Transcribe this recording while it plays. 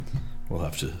we'll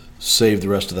have to save the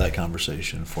rest of that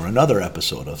conversation for another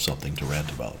episode of Something to Rant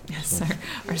About. Yes, So,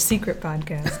 our secret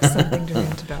podcast, Something to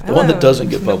Rant About. the one that doesn't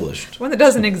get published. One that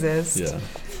doesn't exist. Yeah.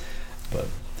 But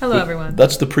Hello, everyone.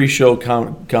 that's the pre-show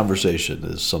conversation,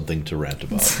 is Something to Rant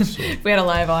About. So. If we had a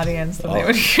live audience, then they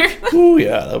would hear that. Ooh,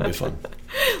 yeah, that would be fun.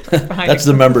 That's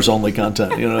the members-only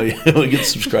content. You know, we get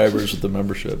subscribers with the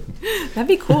membership. That'd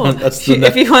be cool. That's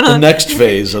if you wanna, the next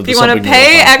phase of if the you want to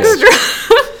pay extra.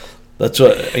 That's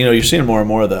what, you're seeing more and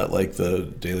more of that, like the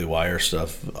Daily Wire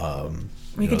stuff.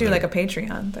 We could do like a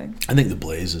Patreon thing. I think the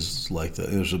Blaze is like that.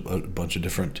 There's a bunch of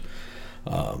different,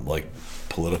 like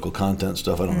political content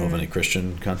stuff. I don't know of any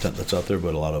Christian content that's out there,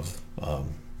 but a lot of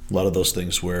those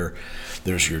things where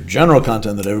there's your general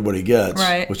content that everybody gets,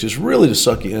 right, which is really to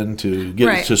suck you into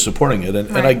to supporting it.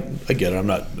 And I get it. I'm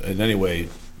not in any way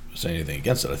saying anything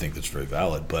against it. I think that's very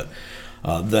valid. But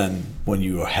then when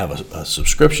you have a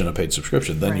subscription, a paid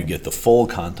subscription, then you get the full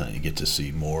content. You get to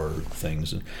see more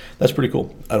things. And that's pretty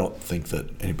cool. I don't think that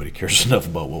anybody cares enough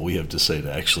about what we have to say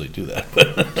to actually do that.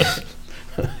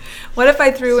 But what if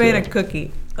I threw in a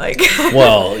cookie?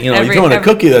 Well, you throw in a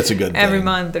cookie, that's a good thing. Every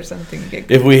month or something. You get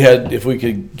if we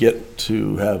could get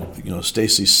to have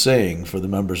Stacy sing for the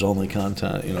members only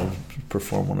content,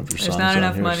 perform one of your songs. There's not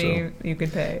enough here, money you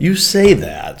could pay. You say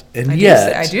that, and I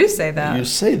do say that. You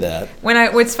say that.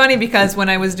 It's funny because when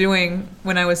I was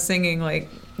singing, like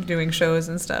doing shows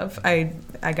and stuff, I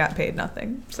got paid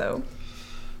nothing. So,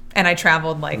 and I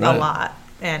traveled a lot,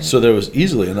 and so there was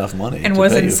easily enough money, and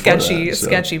was in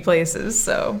sketchy places.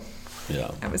 So.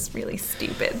 Yeah. I was really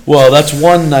stupid. Well, that's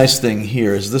one nice thing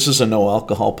here is this is a no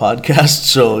alcohol podcast,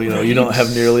 so you don't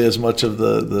have nearly as much of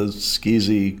the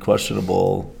skeezy,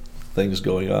 questionable things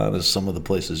going on as some of the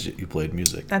places you played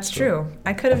music. That's true.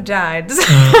 I could have died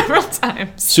several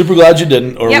times. Super glad you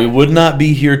didn't, or we would not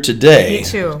be here today. Me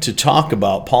too. To talk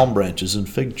about palm branches and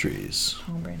fig trees.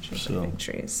 Palm branches and fig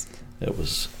trees. It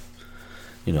was,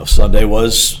 Sunday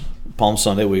was Palm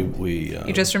Sunday.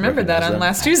 You just remembered that on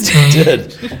last Tuesday.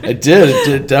 I did.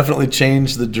 It definitely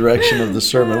changed the direction of the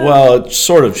sermon. Well, it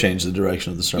sort of changed the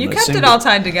direction of the sermon. You kept it all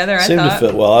tied together, I thought. Seemed to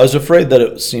fit well. I was afraid that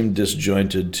it seemed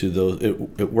disjointed to those.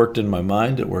 It worked in my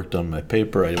mind. It worked on my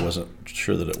paper. I wasn't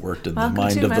sure that it worked in the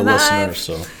mind of the listener.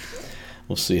 So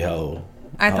we'll see how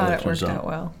I thought it worked out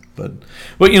well. But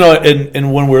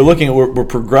and when we're looking at, we're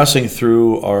progressing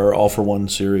through our All for One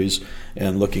series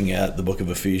and looking at the book of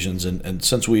Ephesians, and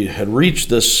since we had reached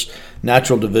this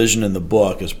natural division in the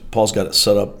book, as Paul's got it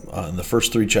set up in the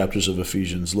first 3 chapters of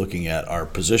Ephesians, looking at our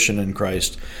position in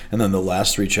Christ, and then the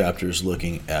last 3 chapters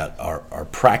looking at our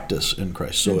practice in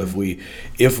Christ. So if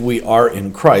we are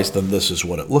in Christ, then this is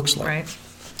what it looks like. Right.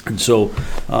 And so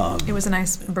it was a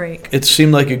nice break. It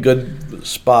seemed like a good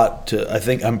spot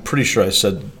to. I'm pretty sure I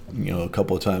said a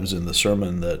couple of times in the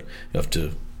sermon that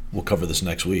we'll cover this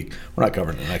next week. We're not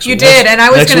covering it next week. You did, and I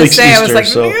was going to say, Easter, I was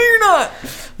like, no, you're not.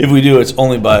 If we do, it's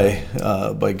only by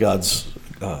God's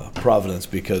providence,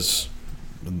 because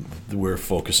we're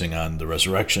focusing on the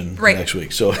resurrection next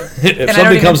week. So if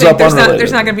something comes up unrelated,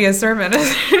 there's not going to be a sermon.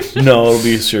 No, it'll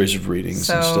be a series of readings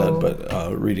instead,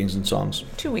 but readings and songs.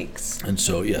 2 weeks. And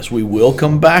so, yes, we will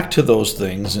come back to those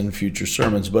things in future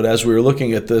sermons. But as we were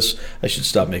looking at this, I should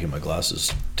stop making my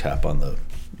glasses tap on the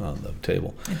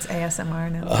table. It's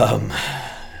ASMR now.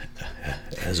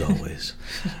 As always.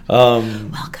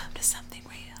 Welcome to Something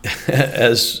Real.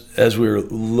 As we were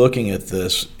looking at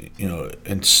this,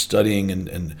 and studying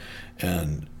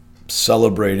and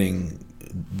celebrating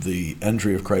the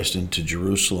entry of Christ into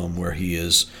Jerusalem, where he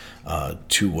is,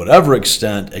 to whatever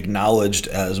extent, acknowledged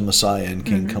as Messiah and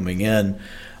King coming in.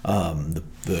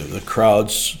 The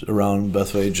crowds around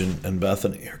Bethphage and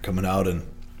Bethany are coming out, and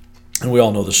we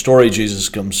all know the story. Jesus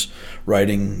comes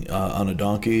riding on a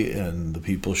donkey, and the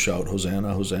people shout,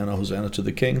 "Hosanna, Hosanna, Hosanna to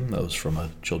the King." That was from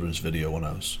a children's video when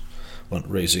I was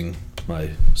raising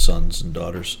my sons and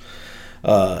daughters.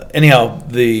 Anyhow,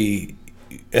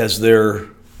 as their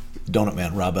Donut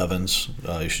Man, Rob Evans,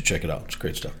 you should check it out. It's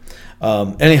great stuff.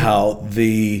 Anyhow,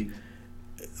 the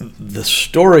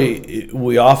story,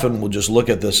 we often will just look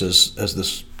at this as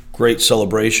this great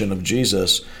celebration of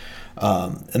Jesus,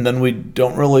 and then we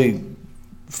don't really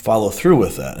follow through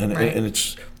with that. And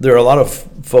there are a lot of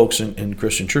folks in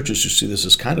Christian churches who see this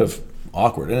as kind of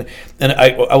awkward. And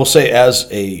I will say, as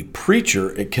a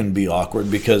preacher, it can be awkward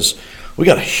because we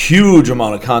got a huge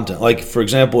amount of content. Like, for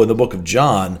example, in the book of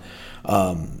John,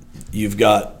 you've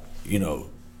got,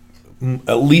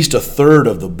 at least a third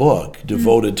of the book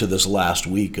devoted to this last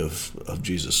week of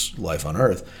Jesus' life on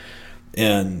earth.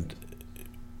 And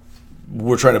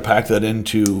we're trying to pack that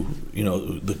into,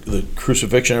 the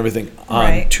crucifixion and everything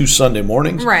on 2 Sunday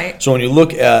mornings. Right. So when you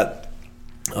look at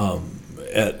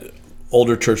at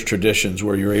older church traditions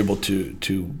where you're able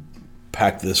to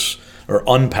pack this, or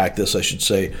unpack this, I should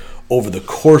say, over the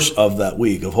course of that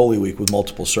week, of Holy Week, with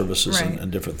multiple services Right.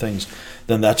 and different things,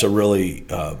 then that's a really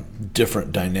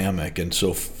different dynamic. And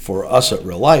so for us at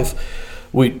Real Life,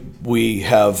 we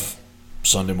have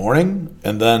Sunday morning,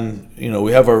 and then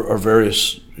we have our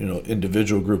various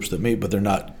individual groups that meet, but they're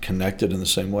not connected in the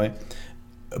same way.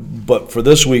 But for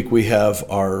this week, we have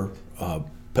our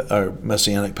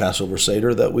Messianic Passover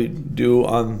Seder that we do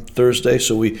on Thursday.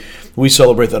 So we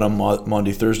celebrate that on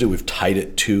Maundy Thursday. We've tied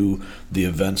it to the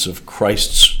events of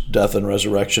Christ's death and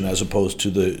resurrection as opposed to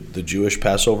the Jewish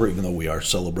Passover, even though we are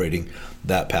celebrating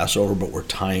that Passover, but we're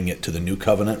tying it to the New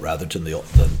Covenant rather than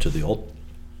to the Old.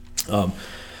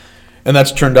 And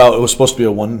that's turned out, it was supposed to be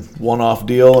a one-off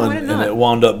deal, and it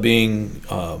wound up being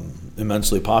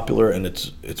immensely popular, and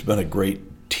it's been a great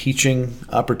teaching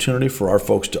opportunity for our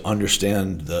folks to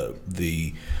understand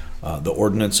the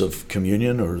ordinance of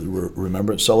communion, or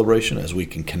remembrance celebration, as we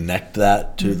can connect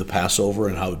that to the Passover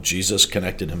and how Jesus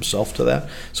connected himself to that.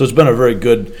 So it's been a very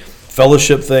good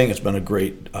fellowship thing. It's been a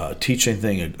great teaching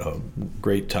thing, a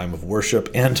great time of worship,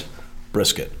 and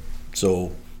brisket.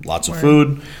 So lots of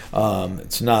food.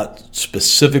 It's not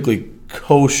specifically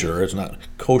kosher. It's not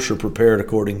kosher prepared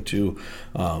according to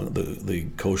the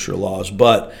kosher laws,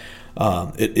 but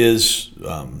it is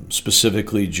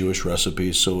specifically Jewish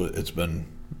recipes, so it's been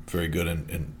very good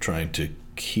in trying to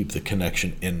keep the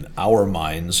connection in our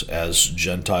minds as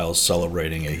Gentiles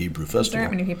celebrating a Hebrew festival. There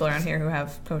aren't many people around here who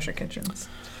have kosher kitchens.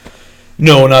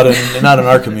 No, not in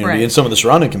our community. Right. In some of the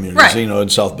surrounding communities, Right. in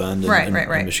South Bend and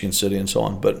Right. Michigan City and so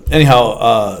on. But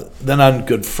anyhow, then on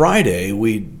Good Friday,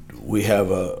 we have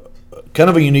a kind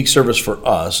of a unique service for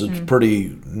us. It's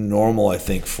pretty normal, I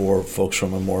think, for folks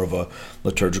from a more of a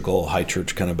liturgical, high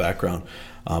church kind of background.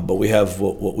 But we have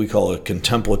what we call a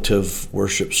contemplative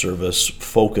worship service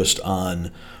focused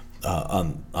on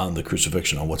the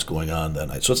crucifixion, on what's going on that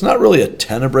night. So it's not really a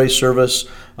tenebrae service.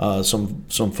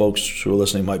 Some folks who are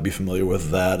listening might be familiar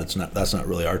with that. That's not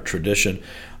really our tradition.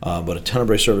 But a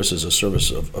tenebrae service is a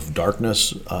service of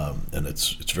darkness, and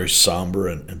it's very somber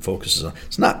and focuses on.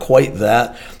 It's not quite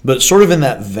that, but it's sort of in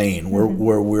that vein where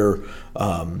we're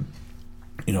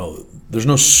there's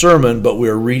no sermon, but we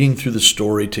are reading through the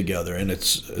story together,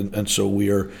 and so we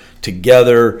are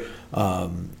together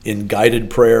in guided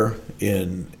prayer,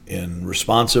 in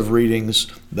responsive readings.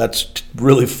 That's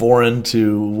really foreign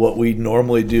to what we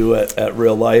normally do at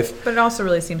Real Life. But it also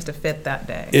really seems to fit that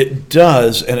day. It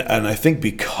does, and I think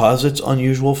because it's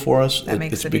unusual for us,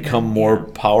 it's become more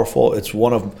powerful. It's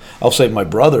I'll say my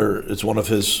brother, it's one of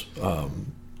his,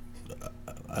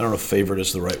 I don't know if favorite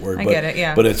is the right word, get it,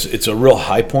 yeah. But it's a real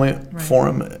high point for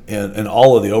him, and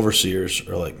all of the overseers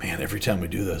are like, man, every time we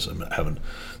do this, I'm having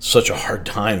such a hard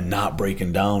time not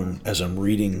breaking down as I'm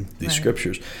reading these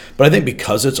scriptures. But I think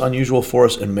because it's unusual for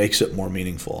us, it makes it more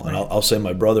meaningful. And I'll say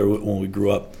my brother, when we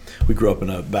grew up in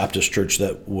a Baptist church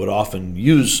that would often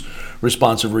use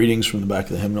responsive readings from the back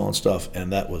of the hymnal and stuff,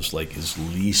 and that was like his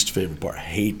least favorite part.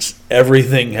 Hates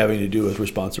everything having to do with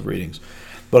responsive readings.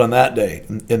 But on that day,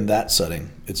 in that setting,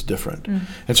 it's different.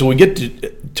 And so we get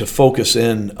to focus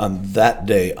in on that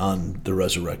day, on the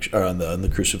resurrection, or on the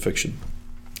crucifixion.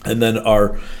 And then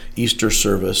our Easter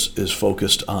service is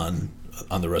focused on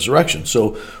the resurrection.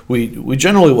 So we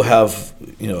generally will have,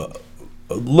 a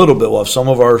little bit. We'll have some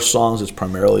of our songs. It's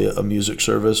primarily a music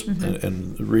service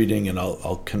and reading, and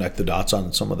I'll connect the dots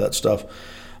on some of that stuff.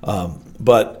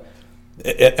 But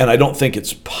I don't think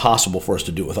it's possible for us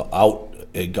to do it without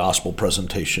a gospel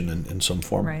presentation in some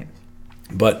form. Right.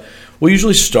 But we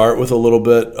usually start with a little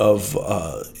bit of,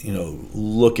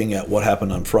 looking at what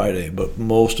happened on Friday, but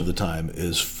most of the time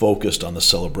is focused on the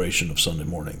celebration of Sunday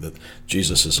morning, that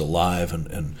Jesus is alive,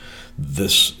 and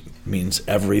this means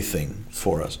everything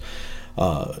for us.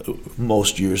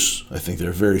 Most years, I think there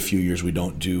are very few years we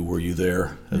don't do Were You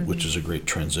There, which is a great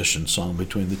transition song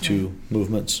between the two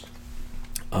movements.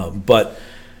 But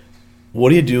what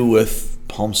do you do with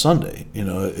Palm Sunday?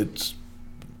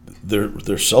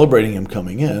 They're celebrating him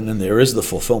coming in, and there is the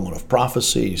fulfillment of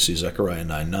prophecy. You see Zechariah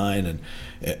 9:9,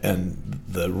 and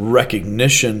the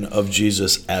recognition of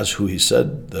Jesus as who he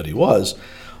said that he was.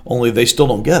 Only they still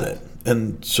don't get it,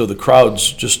 and so the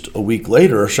crowds just a week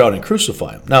later are shouting,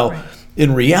 "Crucify him!" Now,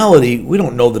 in reality, we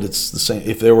don't know that it's the same.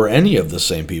 If there were any of the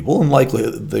same people, and likely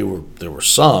there were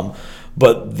some.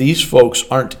 But these folks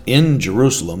aren't in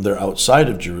Jerusalem. They're outside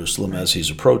of Jerusalem as he's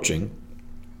approaching.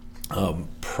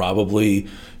 Probably,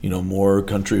 more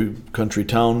country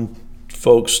town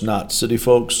folks, not city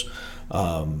folks.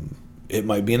 It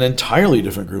might be an entirely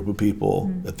different group of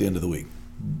people at the end of the week.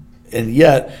 And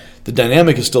yet, the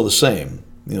dynamic is still the same.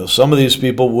 some of these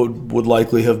people would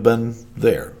likely have been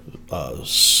there.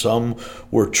 Some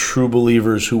were true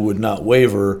believers who would not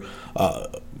waver,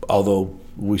 although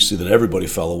we see that everybody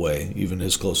fell away. Even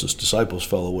his closest disciples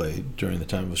fell away during the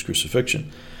time of his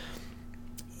crucifixion.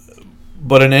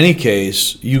 But in any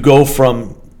case, you go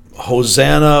from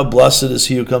Hosanna, blessed is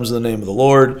he who comes in the name of the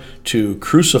Lord, to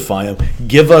crucify him.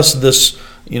 Give us this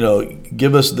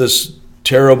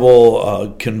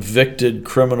terrible, convicted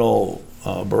criminal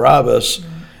Barabbas,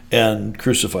 and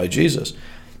crucify Jesus.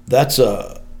 That's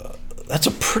a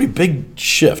pretty big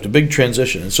shift, a big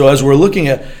transition. And so as we're looking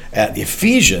at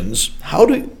Ephesians, how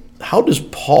does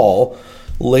Paul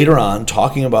later on,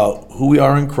 talking about who we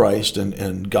are in Christ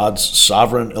and God's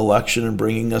sovereign election and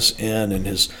bringing us in, and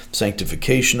his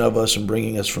sanctification of us and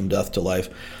bringing us from death to life,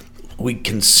 we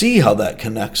can see how that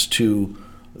connects to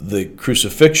the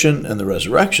crucifixion and the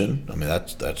resurrection. I mean,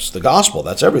 that's the gospel.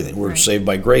 That's everything. We're saved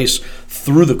by grace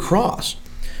through the cross.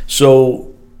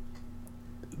 So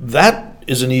that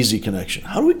is an easy connection.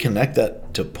 How do we connect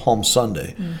that to Palm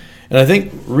Sunday? And I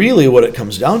think really what it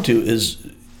comes down to is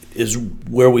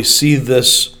where we see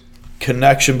this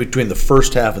connection between the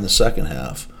first half and the second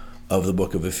half of the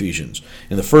book of Ephesians.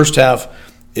 In the first half,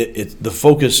 the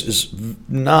focus is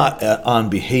not on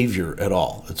behavior at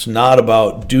all. It's not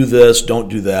about do this, don't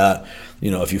do that.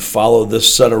 If you follow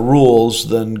this set of rules,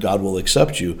 then God will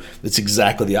accept you. It's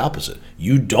exactly the opposite.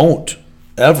 You don't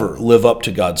ever live up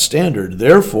to God's standard.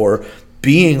 Therefore,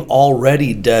 being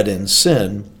already dead in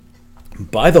sin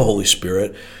by the Holy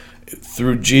Spirit,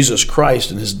 through Jesus Christ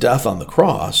and his death on the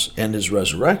cross and his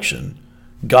resurrection,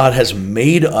 God has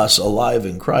made us alive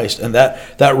in Christ. And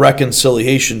that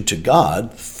reconciliation to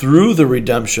God through the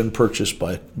redemption purchased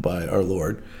by our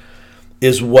Lord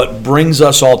is what brings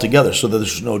us all together, so that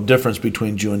there's no difference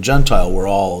between Jew and Gentile. We're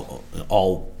all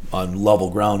on level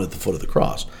ground at the foot of the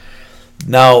cross.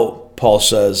 Now, Paul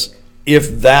says,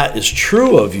 if that is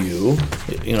true of you,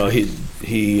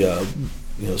 he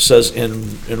says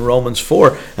in Romans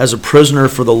 4, as a prisoner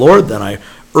for the Lord, then I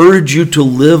urge you to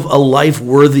live a life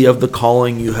worthy of the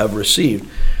calling you have received.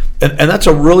 And that's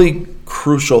a really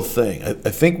crucial thing. I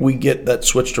think we get that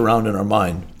switched around in our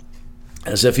mind,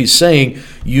 as if he's saying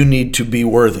you need to be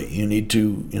worthy. You need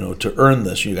to earn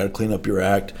this. You got to clean up your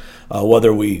act.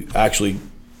 Whether we actually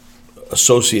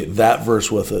associate that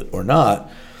verse with it or not,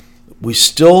 we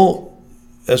still,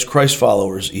 as Christ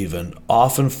followers even,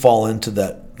 often fall into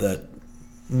that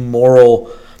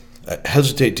moral, I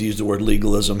hesitate to use the word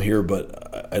legalism here,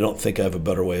 but I don't think I have a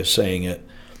better way of saying it,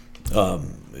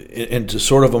 into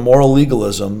sort of a moral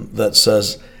legalism that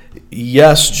says,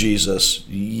 yes, Jesus,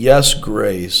 yes,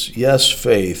 grace, yes,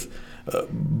 faith,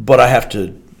 but I have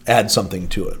to add something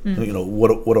to it.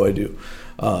 What do I do?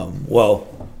 Well,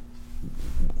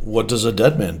 what does a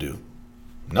dead man do?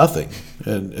 Nothing.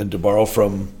 And to borrow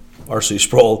from R.C.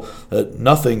 Sproul,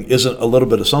 nothing isn't a little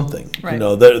bit of something. Right.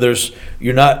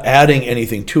 You're not adding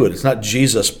anything to it. It's not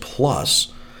Jesus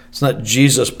plus. It's not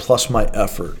Jesus plus my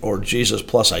effort, or Jesus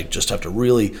plus I just have to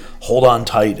really hold on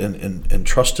tight and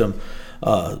trust him.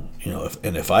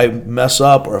 If I mess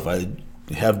up or if I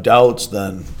have doubts,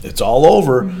 then it's all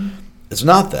over. Mm-hmm. It's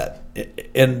not that.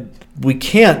 And we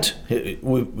can't.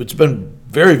 It's been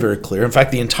very, very clear. In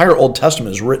fact, the entire Old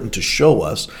Testament is written to show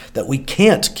us that we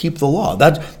can't keep the law.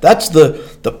 That's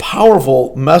the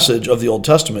powerful message of the Old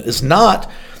Testament. It's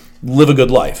not live a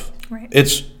good life. Right.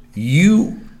 It's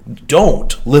you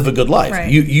don't live a good life.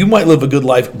 Right. You might live a good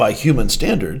life by human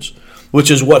standards,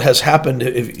 which is what has happened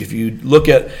if you look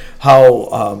at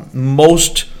how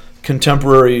most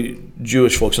contemporary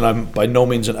Jewish folks, and I'm by no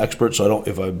means an expert, so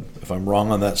if I'm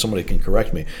wrong on that, somebody can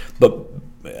correct me. But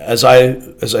as I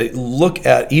look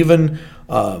at even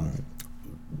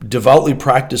devoutly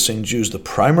practicing Jews, the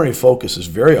primary focus is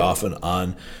very often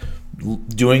on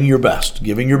doing your best,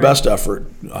 giving your best effort.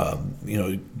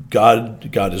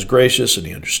 God is gracious and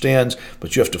he understands,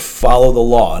 but you have to follow the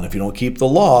law, and if you don't keep the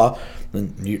law,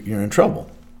 then you're in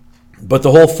trouble. But the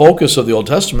whole focus of the Old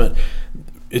Testament,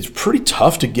 it's pretty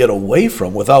tough to get away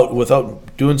from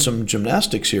without doing some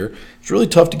gymnastics here. It's really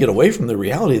tough to get away from the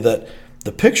reality that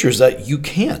the picture is that you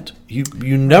can't.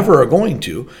 You never are going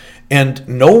to, and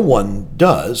no one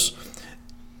does.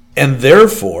 And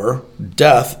therefore,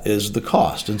 death is the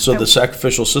cost. And so the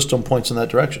sacrificial system points in that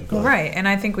direction. Right. And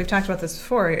I think we've talked about this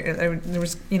before. There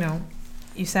was,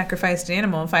 you sacrificed an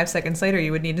animal, and 5 seconds later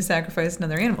you would need to sacrifice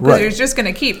another animal. Because you're just going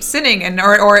to keep sinning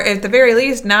or at the very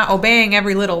least not obeying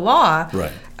every little law.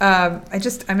 Right. I'm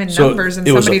in numbers,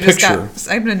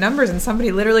 and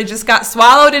somebody literally just got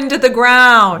swallowed into the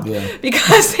ground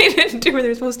because they didn't do what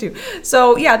they're supposed to.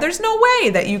 So there's no way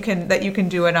that you can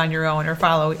do it on your own or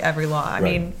follow every law. I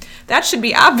mean, That should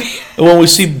be obvious. When we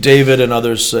see David and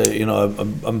others say,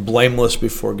 I'm blameless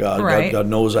before God. Right. God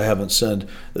knows I haven't sinned.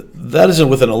 That isn't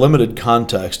within a limited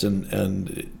context.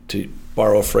 And to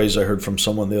borrow a phrase I heard from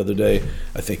someone the other day,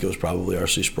 I think it was probably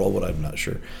R.C. Sproul, but I'm not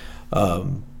sure,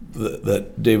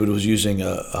 that David was using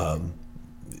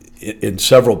in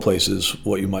several places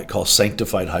what you might call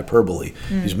sanctified hyperbole.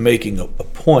 He's making a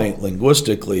point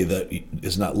linguistically that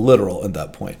is not literal at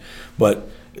that point. But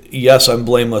yes, I'm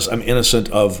blameless. I'm innocent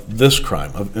of this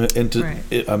crime.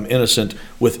 I'm innocent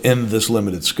within this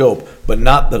limited scope, but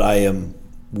not that I am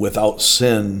without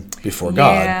sin before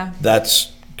God. Yeah.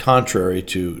 That's contrary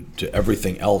to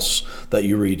everything else that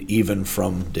you read, even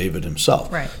from David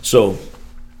himself. Right. So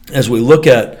as we look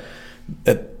at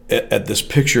this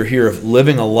picture here of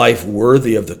living a life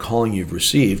worthy of the calling you've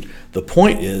received, the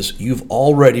point is you've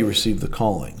already received the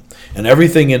calling. And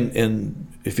everything in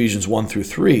Ephesians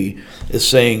 1-3 is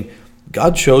saying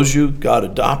God chose you, God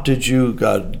adopted you,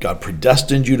 God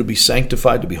predestined you to be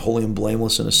sanctified, to be holy and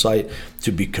blameless in His sight,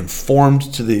 to be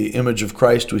conformed to the image of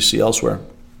Christ we see elsewhere.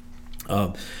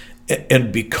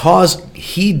 And because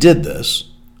He did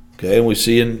this, okay, and we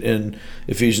see in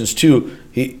Ephesians 2,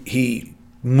 He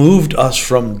moved us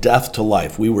from death to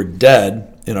life. We were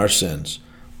dead in our sins.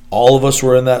 All of us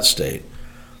were in that state.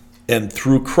 And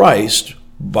through Christ,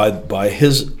 by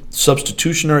His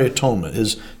substitutionary atonement,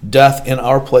 His death in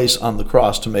our place on the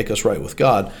cross to make us right with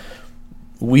God,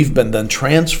 we've been then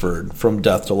transferred from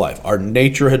death to life. Our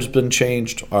nature has been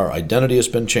changed. Our identity has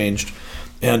been changed.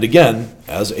 And again,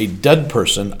 as a dead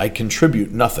person, I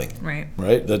contribute nothing.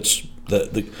 Right? That's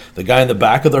the guy in the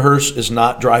back of the hearse is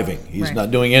not driving. He's not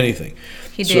doing anything.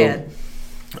 He did.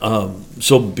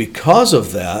 So because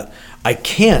of that, I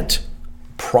can't,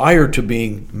 prior to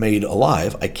being made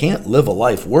alive, I can't live a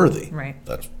life worthy. Right.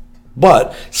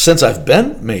 But since I've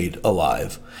been made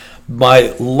alive,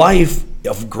 my life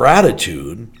of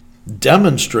gratitude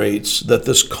demonstrates that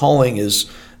this calling is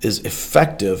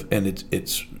effective and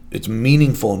it's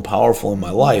meaningful and powerful in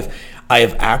my life. I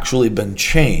have actually been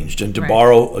changed. And to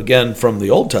borrow again from the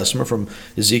Old Testament, from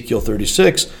Ezekiel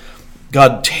 36,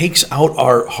 God takes out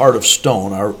our heart of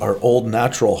stone, our old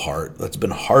natural heart that's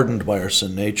been hardened by our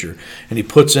sin nature, and He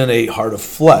puts in a heart of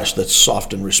flesh that's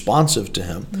soft and responsive to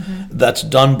Him. Mm-hmm. That's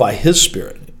done by His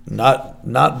Spirit, not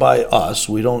by us.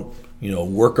 We don't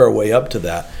work our way up to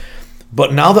that.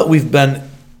 But now that we've been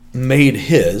made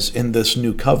His in this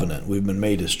new covenant, we've been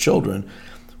made His children,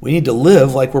 we need to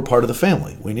live like we're part of the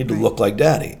family. We need to look like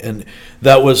Daddy. And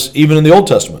that was, even in the Old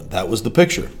Testament, that was the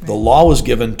picture. Right. The law was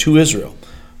given to Israel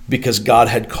because God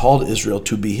had called Israel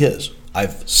to be His.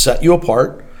 I've set you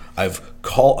apart. I've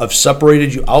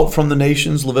separated you out from the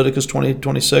nations, Leviticus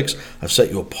 20:26. I've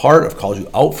set you apart. I've called you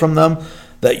out from them,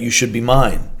 that you should be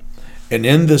mine. And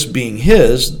in this being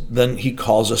His, then He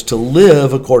calls us to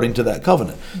live according to that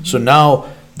covenant. Mm-hmm. So now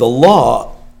the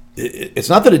law, it's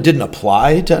not that it didn't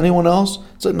apply to anyone else.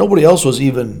 It's that nobody else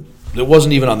it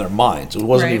wasn't even on their minds. It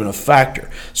wasn't even a factor.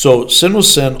 So sin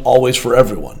was sin always for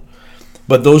everyone.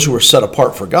 But those who were set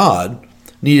apart for God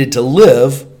needed to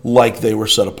live like they were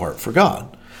set apart for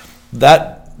God.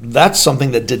 That's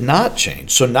something that did not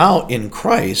change. So now in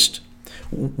Christ,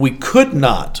 we could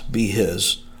not be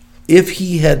His if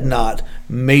He had not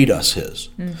made us His.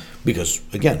 Because,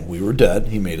 again, we were dead,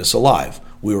 He made us alive.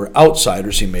 We were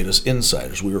outsiders, He made us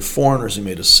insiders. We were foreigners, He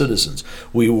made us citizens.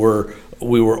 We were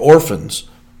orphans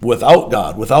without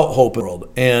God, without hope in the world,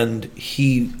 and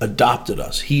He adopted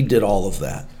us. He did all of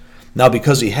that. Now,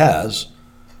 because He has,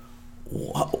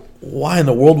 why in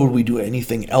the world would we do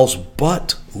anything else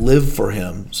but live for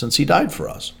Him, since He died for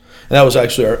us? And that was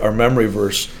actually our memory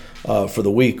verse for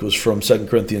the week, was from 2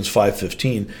 Corinthians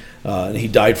 5:15. And He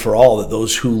died for all, that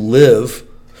those who live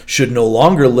should no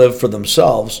longer live for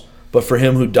themselves, but for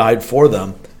Him who died for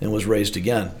them and was raised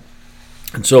again.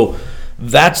 And so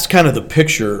that's kind of the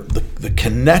picture, the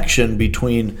connection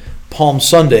between Palm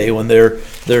Sunday, when they're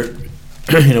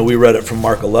we read it from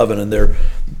Mark 11, and they're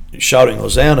shouting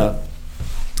Hosanna.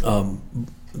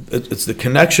 It's the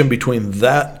connection between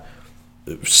that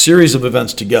series of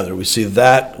events together. We see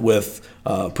that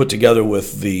put together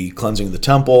with the cleansing of the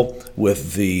temple,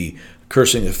 with the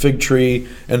cursing the fig tree,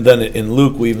 and then in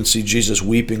Luke we even see Jesus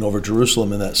weeping over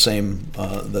Jerusalem in that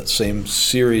same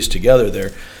series together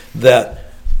there.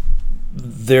 That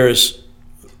there's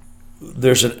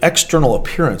an external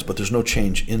appearance, but there's no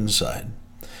change inside.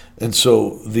 And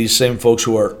so these same folks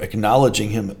who are acknowledging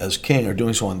Him as King are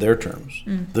doing so on their terms.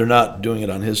 They're not doing it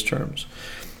on His terms.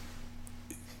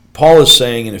 Paul is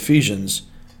saying in Ephesians,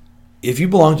 if you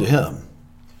belong to Him,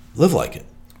 live like it.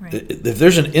 Right. If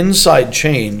there's an inside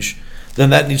change,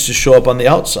 then that needs to show up on the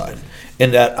outside.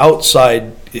 And that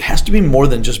outside, it has to be more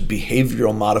than just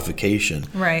behavioral modification.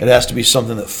 Right. It has to be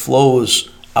something that flows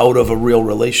out of a real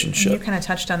relationship. You kind of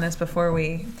touched on this before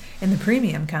in the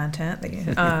premium content,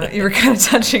 that you were kind of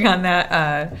touching on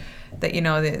that,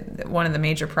 one of the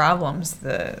major problems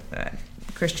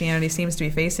Christianity seems to be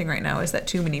facing right now is that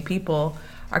too many people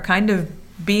are kind of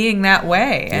being that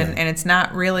way. And it's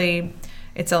not really,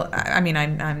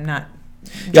 I'm not.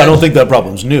 Yeah, I don't think that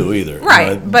problem's new either.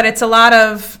 Right, but it's a lot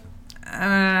of,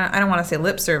 I don't want to say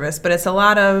lip service, but it's a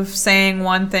lot of saying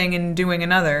one thing and doing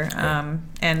another. Right.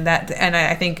 And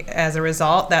I think as a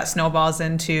result, that snowballs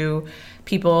into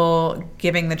people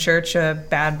giving the church a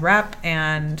bad rep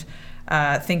and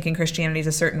thinking Christianity is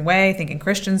a certain way, thinking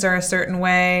Christians are a certain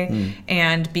way.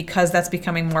 And because that's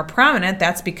becoming more prominent,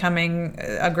 that's becoming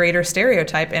a greater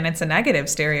stereotype, and it's a negative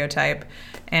stereotype.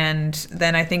 And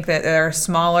then I think that there's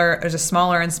a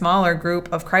smaller and smaller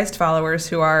group of Christ followers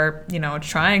who are,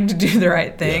 trying to do the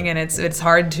right thing. And it's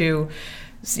hard to,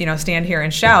 stand here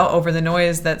and shout over the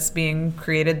noise that's being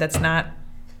created that's not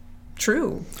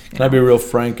true. Can I be real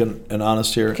frank and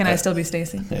honest here? Can I still be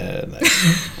Stacy? Yeah,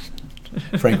 nice.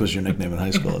 Frank was your nickname in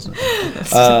high school, isn't it?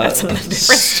 That's a different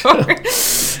story.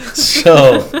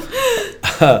 So,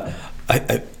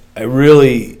 I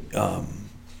really,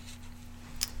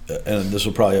 and this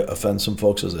will probably offend some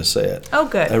folks as I say it. Oh,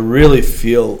 good. I really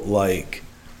feel like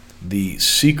the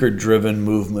seeker-driven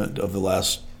movement of the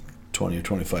last 20 or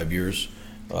 25 years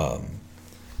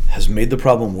has made the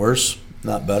problem worse,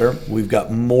 not better. We've got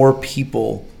more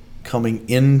people coming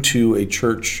into a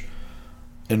church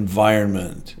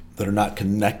environment that are not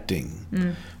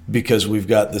connecting because we've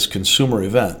got this consumer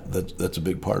event that's a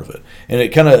big part of it. And it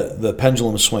kind of, the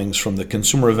pendulum swings from the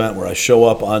consumer event where I show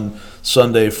up on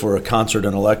Sunday for a concert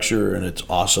and a lecture and it's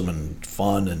awesome and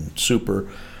fun and super,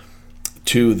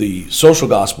 to the social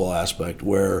gospel aspect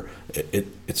where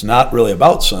it's not really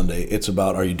about Sunday, it's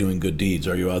about, are you doing good deeds?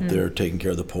 Are you out there taking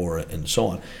care of the poor and so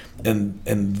on? And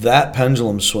that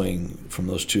pendulum swing from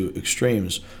those two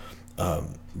extremes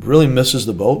really misses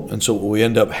the boat. And so what we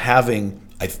end up having,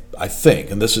 I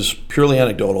think, and this is purely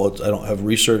anecdotal, I don't have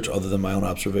research other than my own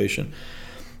observation,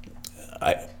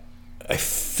 I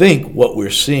think what we're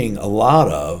seeing a lot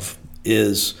of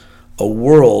is a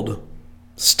world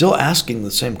still asking the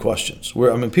same questions.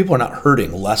 People are not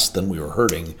hurting less than we were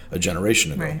hurting a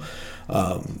generation ago.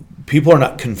 Right. People are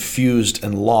not confused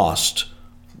and lost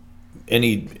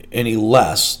any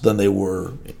less than they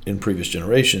were in previous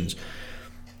generations.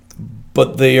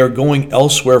 But they are going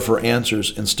elsewhere for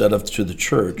answers instead of to the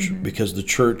church, because the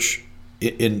church,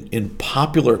 in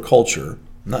popular culture,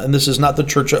 and this is not the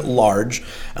church at large,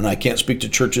 and I can't speak to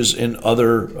churches in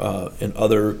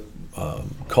other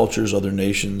cultures, other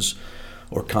nations,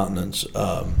 or continents,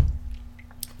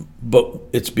 but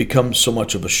it's become so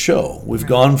much of a show. We've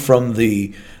gone from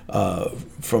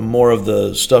from more of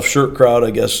the stuffed shirt crowd,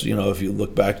 I guess, if you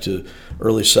look back to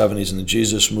early 70s and the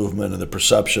Jesus movement, and the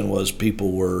perception was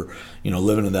people were,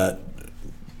 living in that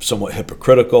somewhat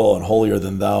hypocritical and holier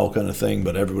than thou kind of thing,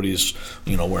 but everybody's,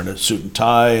 wearing a suit and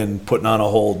tie and putting on a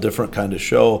whole different kind of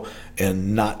show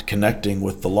and not connecting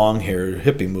with the long-haired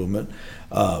hippie movement.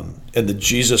 And the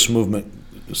Jesus movement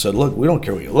said, look, we don't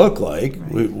care what you look like.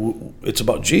 Right. It's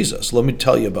about Jesus. Let me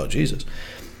tell you about Jesus.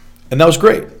 And that was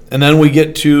great. And then we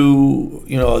get to,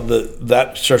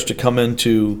 that starts to come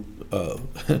into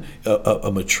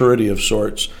a maturity of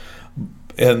sorts.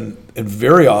 And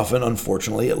very often,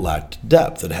 unfortunately, it lacked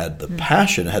depth. It had the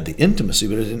passion, it had the intimacy,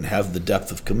 but it didn't have the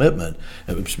depth of commitment.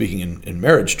 I'm speaking in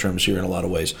marriage terms here in a lot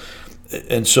of ways.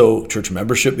 And so church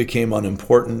membership became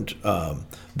unimportant.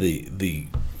 The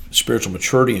spiritual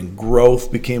maturity and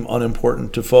growth became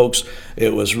unimportant to folks.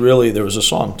 It was really, there was a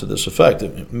song to this effect,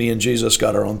 that me and Jesus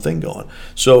got our own thing going.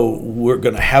 So we're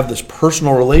going to have this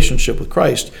personal relationship with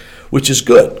Christ, which is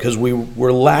good, because we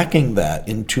were lacking that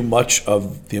in too much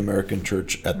of the American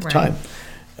church at the time.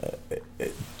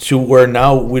 To where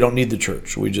now we don't need the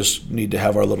church. We just need to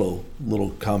have our little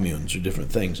communes or different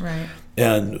things. Right.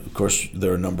 And of course,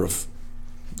 there are a number of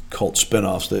cult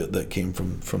spin-offs that came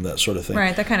from that sort of thing.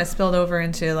 Right, that kind of spilled over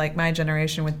into like my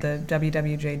generation with the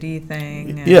WWJD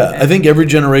thing. I think every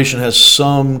generation has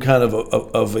some kind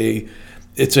of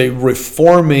it's a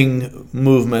reforming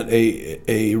movement,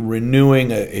 a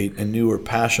renewing, a newer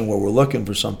passion where we're looking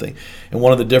for something. And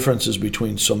one of the differences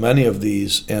between so many of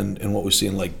these and what we see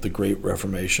in like the Great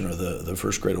Reformation or the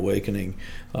First Great Awakening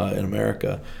in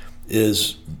America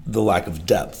is the lack of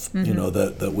depth.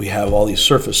 That we have all these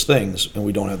surface things and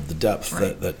we don't have the depth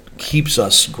that keeps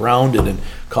us grounded and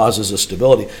causes us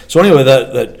stability. So anyway,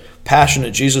 that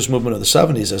passionate Jesus movement of the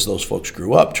 70s, as those folks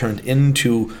grew up, turned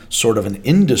into sort of an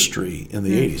industry in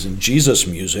the 80s. And Jesus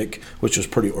music, which was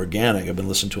pretty organic, I've been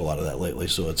listening to a lot of that lately,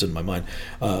 so it's in my mind,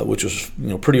 which was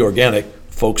pretty organic.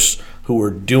 Folks who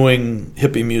were doing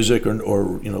hippie music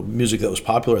or music that was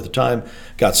popular at the time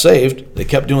got saved. They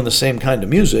kept doing the same kind of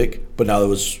music, but now it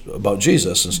was about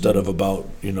Jesus instead of about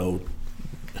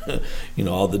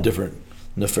all the different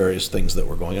nefarious things that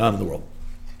were going on in the world.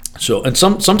 So, and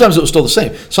sometimes it was still the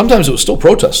same. Sometimes it was still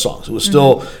protest songs. It was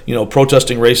still,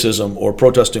 protesting racism or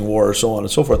protesting war or so on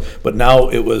and so forth. But now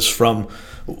it was from,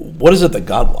 what is it that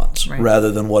God wants, rather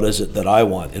than what is it that I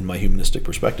want in my humanistic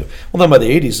perspective. Well, then by the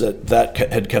 80s, that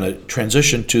had kind of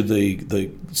transitioned to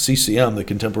the CCM, the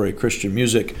contemporary Christian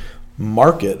music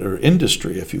market or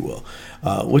industry, if you will,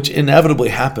 which inevitably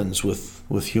happens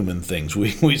with human things.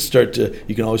 We start to,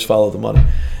 you can always follow the money.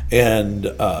 And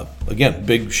again,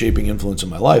 big shaping influence in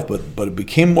my life, but it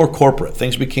became more corporate.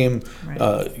 Things became,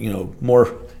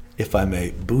 more, if I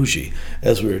may, bougie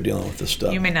as we were dealing with this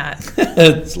stuff. You may not.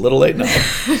 It's a little late now.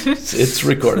 It's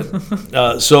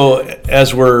recorded. So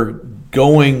as we're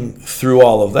going through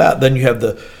all of that, then you have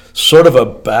the sort of a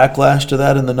backlash to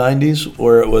that in the 90s,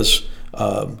 where it was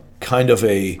kind of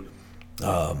a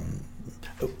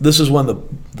this is when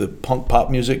the punk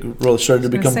pop music really started to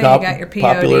become you got your PODs,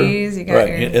 popular, you got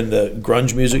and the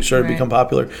grunge music started to become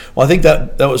popular. Well, I think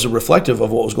that was a reflective of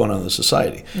what was going on in the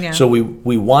society. Yeah. So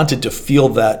we wanted to feel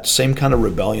that same kind of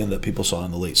rebellion that people saw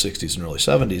in the late 60s and early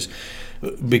 70s,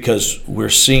 because we're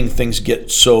seeing things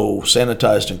get so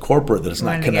sanitized and corporate that it's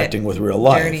not connecting with real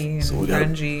life. Dirty and so we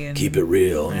grungy and keep it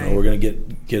real. We're going to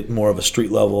get more of a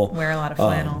street level. Wear a lot of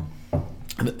flannel.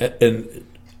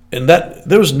 And that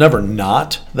there was never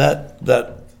not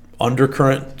that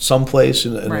undercurrent someplace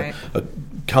in a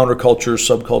counterculture,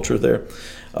 subculture there,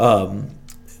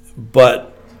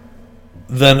 but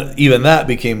then even that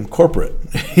became corporate.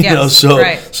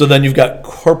 So then you've got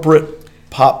corporate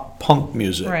pop punk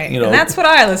music, and that's what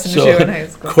I listened to in high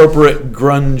school. Corporate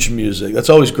grunge music. That's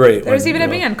always great. There's even a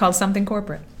band called Something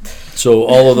Corporate. So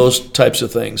all of those types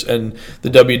of things, and the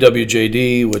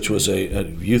WWJD, which was a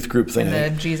youth group thing.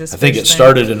 And the Jesus. I think it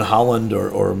started in Holland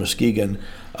or Muskegon,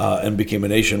 and became a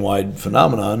nationwide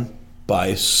phenomenon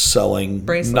by selling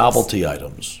novelty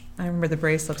items. I remember the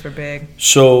bracelets were big.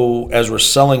 So as we're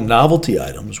selling novelty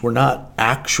items, we're not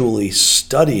actually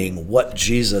studying what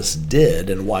Jesus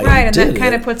did and why he did it. Right, and that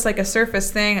kind of puts like a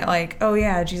surface thing, like, oh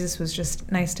yeah, Jesus was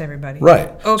just nice to everybody. Right.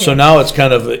 Okay. So now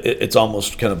it's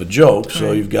almost kind of a joke.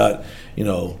 So you've got,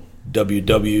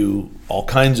 WW, all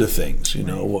kinds of things.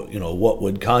 What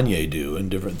would Kanye do,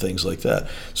 and different things like that.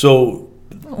 So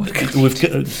we've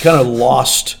kind of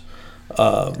lost.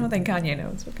 I don't think Kanye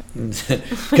knows.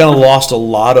 Kind of lost a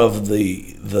lot of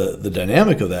the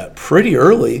dynamic of that pretty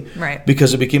early,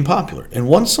 because it became popular. And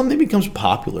once something becomes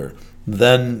popular,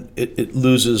 then it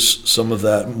loses some of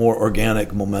that more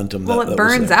organic momentum. Well, it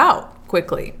burns out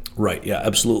quickly. Right. Yeah.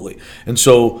 Absolutely. And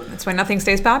so that's why nothing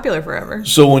stays popular forever.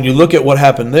 So when you look at what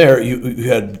happened there, you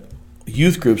had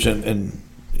youth groups and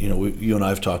you and I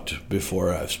have talked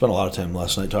before. I've spent a lot of time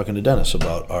last night talking to Dennis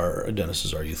about Dennis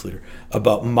is our youth leader,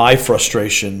 about my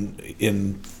frustration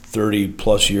in 30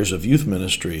 plus years of youth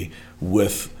ministry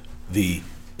with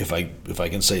if I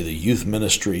can say, the youth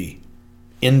ministry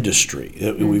industry.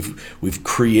 We've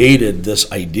created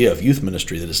this idea of youth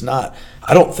ministry that is not,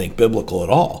 I don't think, biblical at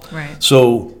all. Right.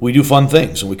 So we do fun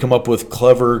things, and we come up with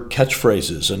clever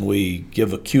catchphrases, and we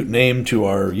give a cute name to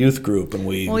our youth group, and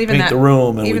we paint the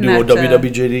room, and we do a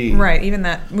WWJD. Right. Even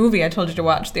that movie I told you to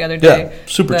watch the other day. Yeah.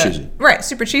 Super cheesy. Right.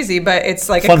 Super cheesy, but it's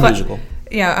like fun musical.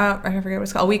 Yeah. I forget what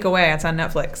it's called. A Week Away. It's on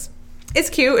Netflix. It's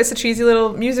cute. It's a cheesy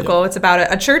little musical. Yeah. It's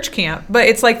about a church camp, but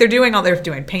it's like they're doing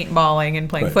paintballing and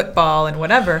playing football and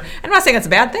whatever. And I'm not saying that's a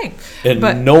bad thing.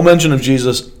 And no mention of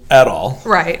Jesus at all.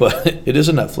 Right. But it is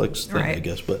a Netflix thing, I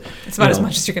guess. But it's about as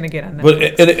much as you're going to get on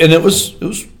Netflix. But it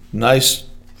was nice,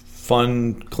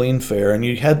 fun, clean fare, and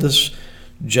you had this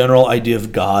general idea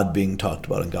of God being talked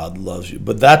about, and God loves you.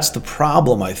 But that's the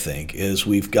problem, I think, is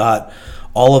we've got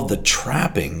all of the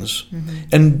trappings,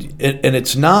 and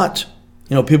it's not.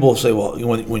 People will say, well,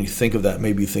 when you think of that,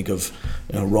 maybe you think of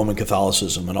Roman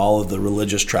Catholicism and all of the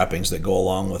religious trappings that go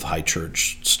along with high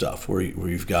church stuff, where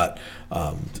you've got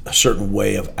a certain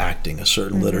way of acting, a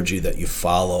certain liturgy that you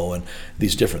follow, and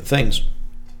these different things.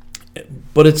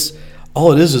 But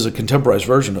all it is a contemporized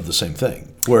version of the same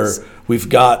thing, where we've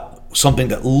got something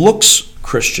that looks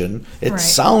Christian, it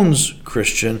sounds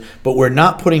Christian, but we're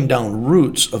not putting down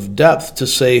roots of depth to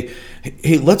say,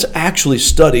 hey, let's actually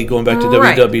study, going back to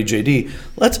WWJD,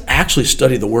 let's actually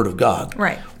study the Word of God.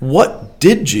 Right. What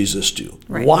did Jesus do?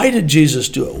 Right. Why did Jesus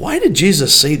do it? Why did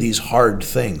Jesus say these hard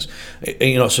things?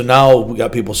 So now we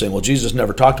got people saying, well, Jesus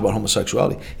never talked about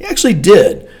homosexuality. He actually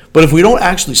did. But if we don't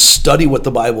actually study what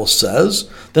the Bible says,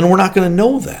 then we're not going to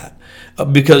know that.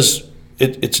 Because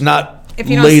it's not if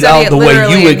you don't laid study out the way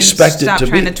you expect it to be. Stop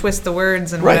trying to twist the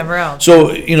words and whatever else. So,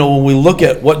 when we look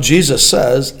at what Jesus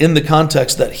says in the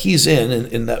context that he's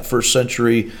in that first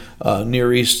century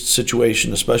Near East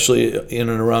situation, especially in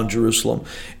and around Jerusalem,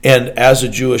 and as a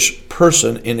Jewish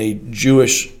person in a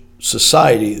Jewish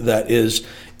society that is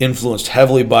influenced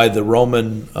heavily by the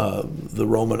Roman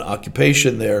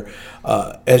occupation there,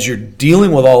 as you're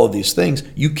dealing with all of these things,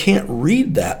 you can't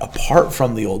read that apart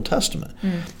from the Old Testament.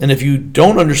 And if you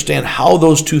don't understand how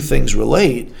those two things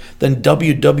relate, then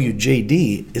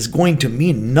WWJD is going to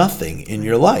mean nothing in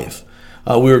your life.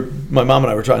 My mom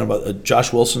and I were talking about a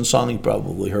Josh Wilson song. You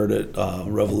probably heard it,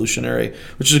 Revolutionary,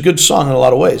 which is a good song in a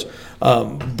lot of ways.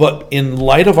 But in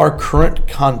light of our current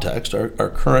context, our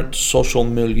current social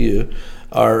milieu,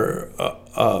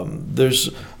 there's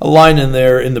a line in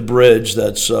there in the bridge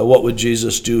that's, what would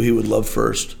Jesus do? He would love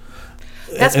first.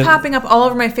 That's popping up all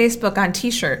over my Facebook on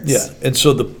T-shirts. Yeah, and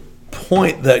so the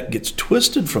point that gets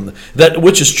twisted from that,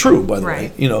 which is true, by the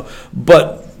way,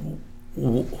 but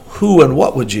who and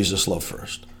what would Jesus love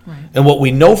first? Right. And what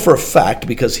we know for a fact,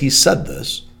 because he said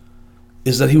this,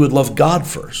 is that he would love God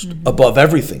first, above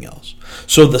everything else.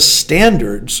 So the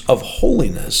standards of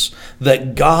holiness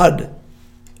that God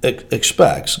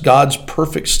expects, God's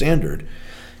perfect standard,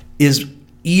 is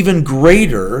even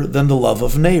greater than the love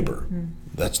of neighbor.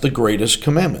 That's the greatest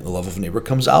commandment. The love of neighbor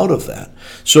comes out of that.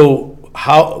 So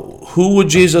who would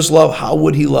Jesus love? How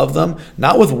would he love them?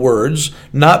 Not with words,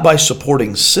 not by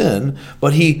supporting sin,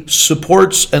 but he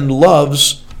supports and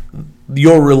loves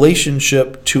your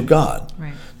relationship to God.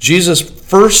 Right. Jesus'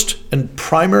 first and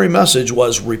primary message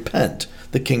was repent.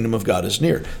 The kingdom of God is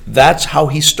near. That's how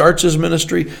he starts his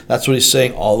ministry. That's what he's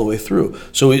saying all the way through.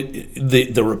 So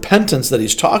the repentance that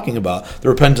he's talking about, the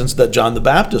repentance that John the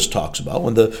Baptist talks about,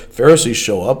 when the Pharisees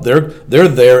show up, they're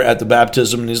there at the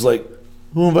baptism, and he's like,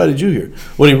 who invited you here?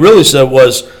 What he really said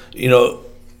was,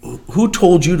 who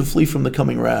told you to flee from the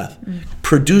coming wrath?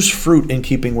 Produce fruit in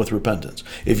keeping with repentance.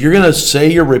 If you're going to say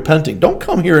you're repenting, don't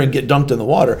come here and get dunked in the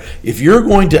water. If you're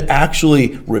going to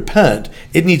actually repent,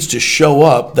 it needs to show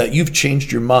up that you've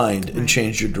changed your mind and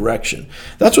changed your direction.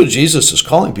 That's what Jesus is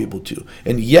calling people to.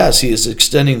 And yes, he is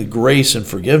extending the grace and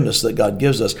forgiveness that God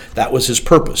gives us. That was his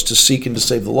purpose, to seek and to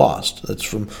save the lost. That's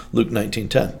from Luke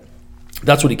 19:10.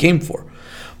 That's what he came for.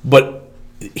 But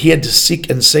he had to seek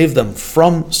and save them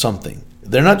from something.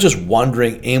 They're not just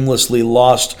wandering aimlessly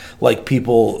lost like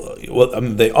people,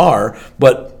 they are,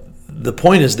 but the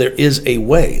point is there is a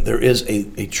way, there is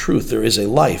a truth, there is a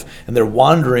life, and they're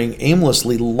wandering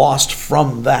aimlessly lost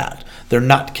from that. They're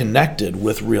not connected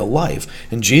with real life,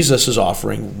 and Jesus is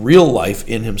offering real life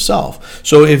in himself.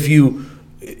 So if you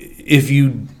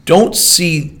don't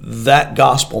see that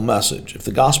gospel message, if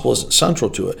the gospel isn't central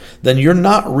to it, then you're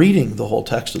not reading the whole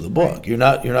text of the book. You're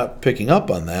not picking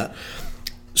up on that.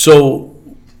 So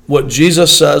what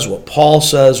Jesus says, what Paul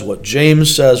says, what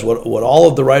James says, what all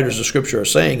of the writers of Scripture are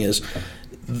saying is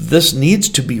this needs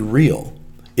to be real.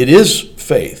 It is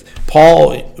faith.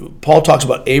 Paul talks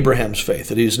about Abraham's faith,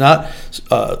 that he's not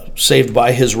saved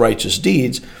by his righteous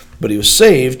deeds, but he was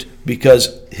saved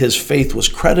because his faith was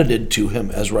credited to him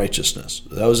as righteousness.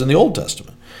 That was in the Old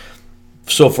Testament.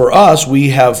 So for us,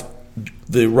 we have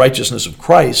the righteousness of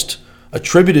Christ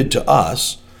attributed to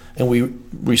us, and we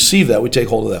receive that, we take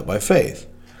hold of that by faith.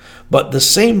 But the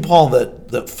same Paul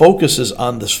that focuses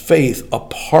on this faith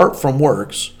apart from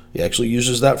works, he actually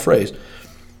uses that phrase,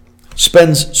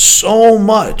 spends so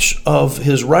much of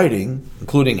his writing,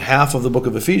 including half of the book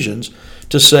of Ephesians,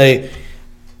 to say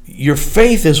your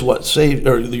faith is what saves,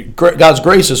 or God's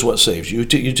grace is what saves you.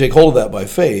 You take hold of that by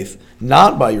faith,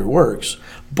 not by your works,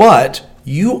 but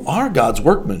you are God's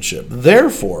workmanship.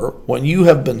 Therefore, when you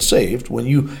have been saved, when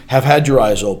you have had your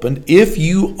eyes opened, if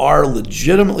you are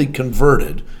legitimately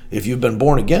converted, if you've been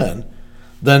born again,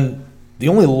 then the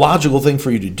only logical thing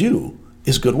for you to do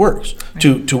is good works.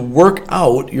 Right. To work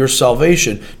out your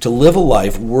salvation, to live a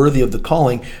life worthy of the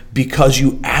calling because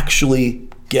you actually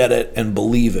get it and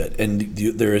believe it. And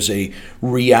there is a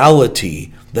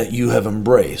reality that you have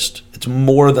embraced. It's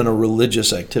more than a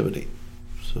religious activity.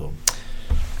 So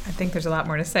I think there's a lot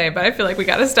more to say, but I feel like we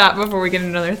got to stop before we get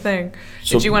another thing.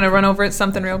 So, did you want to run over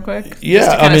something real quick?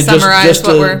 Yeah, just to summarize just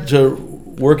to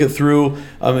work it through.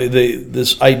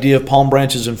 This idea of palm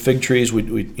branches and fig trees.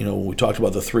 We talked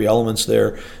about the three elements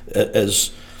there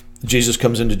as Jesus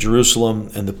comes into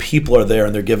Jerusalem, and the people are there,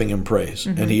 and they're giving him praise.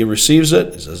 And he receives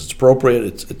it. He says it's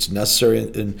appropriate, it's necessary,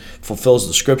 and fulfills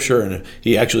the Scripture. And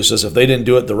he actually says if they didn't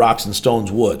do it, the rocks and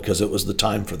stones would, because it was the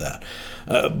time for that.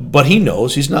 But he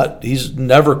knows he's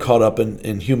never caught up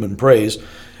in human praise.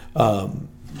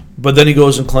 But then he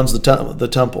goes and cleanses the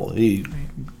temple. He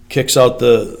kicks out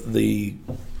the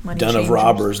den of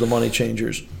robbers, the money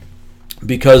changers,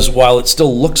 because while it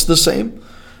still looks the same,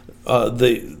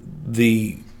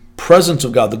 the presence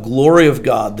of God, the glory of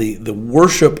God, the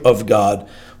worship of God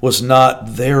was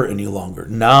not there any longer.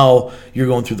 Now you're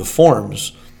going through the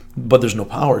forms, but there's no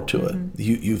power to it.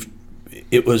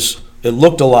 It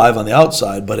looked alive on the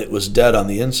outside, but it was dead on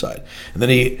the inside. And then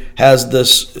he has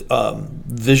this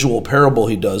visual parable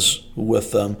he does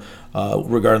with them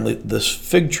regarding this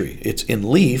fig tree. It's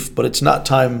in leaf, but it's not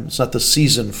time. It's not the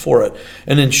season for it.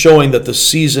 And in showing that the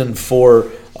season for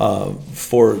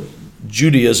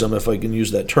Judaism, if I can use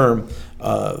that term,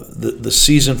 the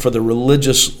season for the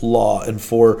religious law and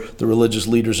for the religious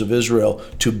leaders of Israel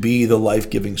to be the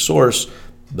life-giving source,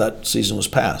 that season was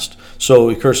past. So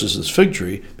he curses this fig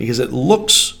tree because it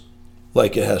looks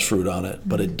like it has fruit on it,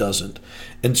 but it doesn't.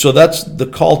 And so that's the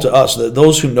call to us, that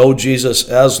those who know Jesus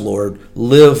as Lord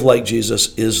live like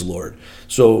Jesus is Lord.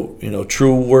 So,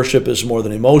 true worship is more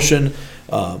than emotion.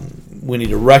 We need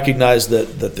to recognize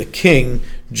that the King,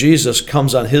 Jesus,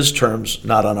 comes on his terms,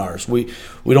 not on ours. We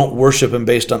don't worship him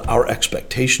based on our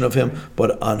expectation of him,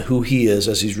 but on who he is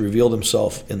as he's revealed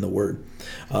himself in the Word.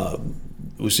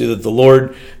 We see that the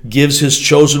Lord gives his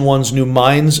chosen ones new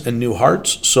minds and new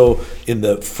hearts. So in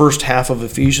the first half of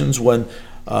Ephesians, when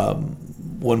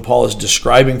Paul is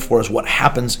describing for us what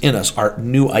happens in us, our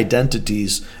new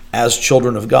identities as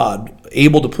children of God,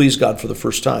 able to please God for the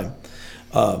first time,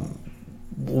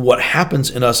 what happens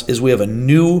in us is we have a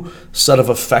new set of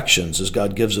affections as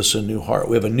God gives us a new heart.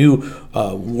 We have a new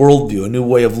worldview, a new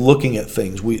way of looking at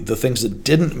things. The things that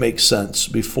didn't make sense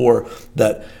before,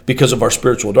 that because of our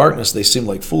spiritual darkness, they seem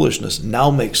like foolishness,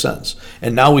 now make sense.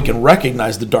 And now we can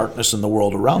recognize the darkness in the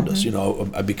world around us.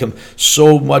 I become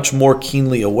so much more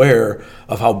keenly aware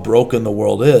of how broken the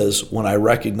world is when I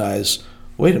recognize,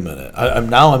 wait a minute,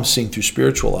 I'm seeing through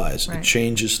spiritual eyes. Right. It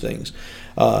changes things.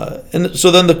 And so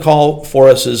then the call for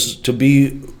us is to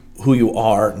be who you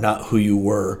are, not who you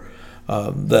were,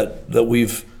 that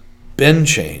we've been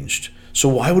changed. So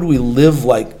why would we live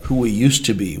like who we used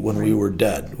to be when we were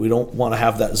dead? We don't want to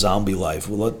have that zombie life.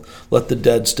 We let the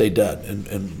dead stay dead.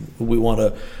 And we want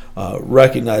to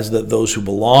recognize that those who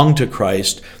belong to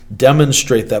Christ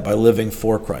demonstrate that by living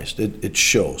for Christ. It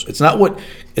shows. It's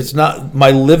not my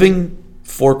living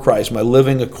for Christ, my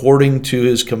living according to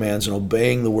his commands and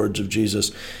obeying the words of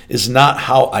Jesus is not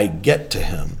how I get to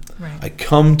him. Right. I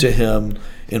come to him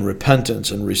in repentance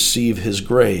and receive his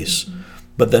grace. Mm-hmm.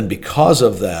 But then because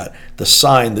of that, the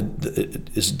sign that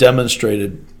is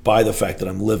demonstrated by the fact that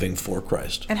I'm living for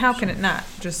Christ. And how can it not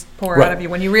just pour out of you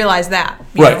when you realize that?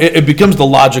 It becomes the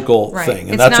logical thing.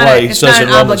 And that's why he says in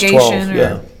Romans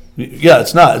 12. Yeah,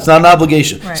 it's not. It's not an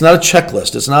obligation. Right. It's not a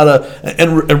checklist. It's not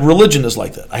and religion is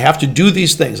like that. I have to do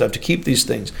these things. I have to keep these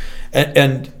things.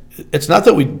 And it's not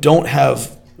that we don't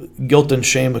have guilt and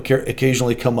shame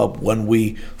occasionally come up when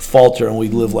we falter and we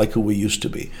live like who we used to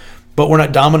be. But we're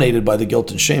not dominated by the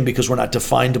guilt and shame because we're not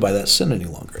defined by that sin any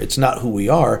longer. It's not who we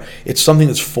are. It's something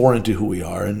that's foreign to who we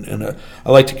are. And I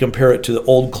like to compare it to the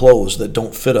old clothes that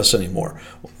don't fit us anymore.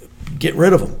 Get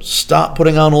rid of them. Stop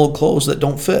putting on old clothes that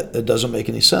don't fit. That doesn't make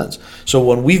any sense. So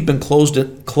when we've been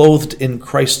clothed in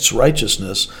Christ's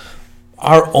righteousness,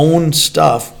 our own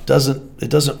stuff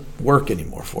doesn't work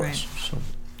anymore for us. So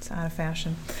it's out of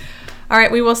fashion. All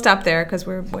right, we will stop there because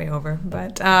we're way over.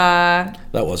 But that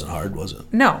wasn't hard, was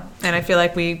it? No, and I feel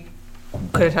like we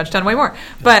could have touched on way more.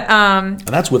 But and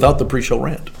that's without the pre-show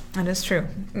rant. That is true.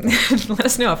 Let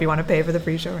us know if you want to pay for the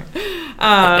pre-show rant.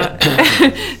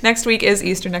 Next week is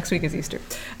Easter.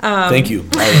 Thank you.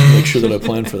 I'll make sure that I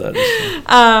plan for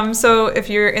that. So if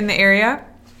you're in the area,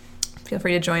 feel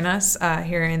free to join us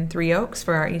here in Three Oaks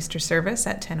for our Easter service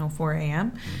at 10:04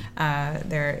 a.m.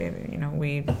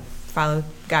 We follow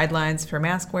guidelines for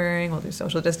mask wearing. We'll do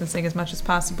social distancing as much as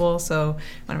possible. So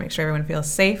want to make sure everyone feels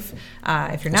safe.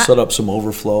 If you're not, set up some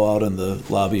overflow out in the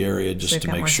lobby area just to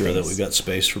make sure that we've got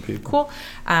space for people. Cool.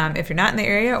 If you're not in the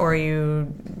area or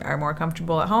you are more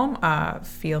comfortable at home,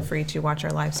 feel free to watch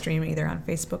our live stream either on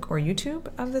Facebook or YouTube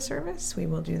of the service. We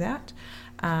will do that.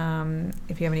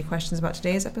 If you have any questions about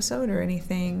today's episode or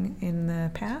anything in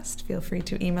the past, feel free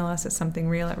to email us at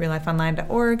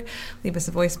somethingreal@reallifeonline.org. Leave us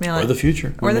a voicemail. Or the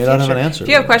future. We may not have an answer. If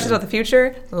you have questions about the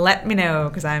future, let me know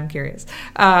because I'm curious.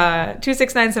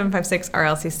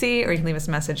 269-756-RLCC, or you can leave us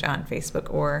a message on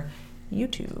Facebook or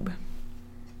YouTube.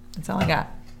 That's all I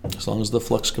got. As long as the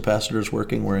flux capacitor is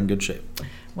working, we're in good shape.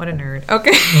 What a nerd.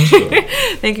 Okay.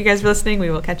 Thank you guys for listening. We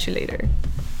will catch you later.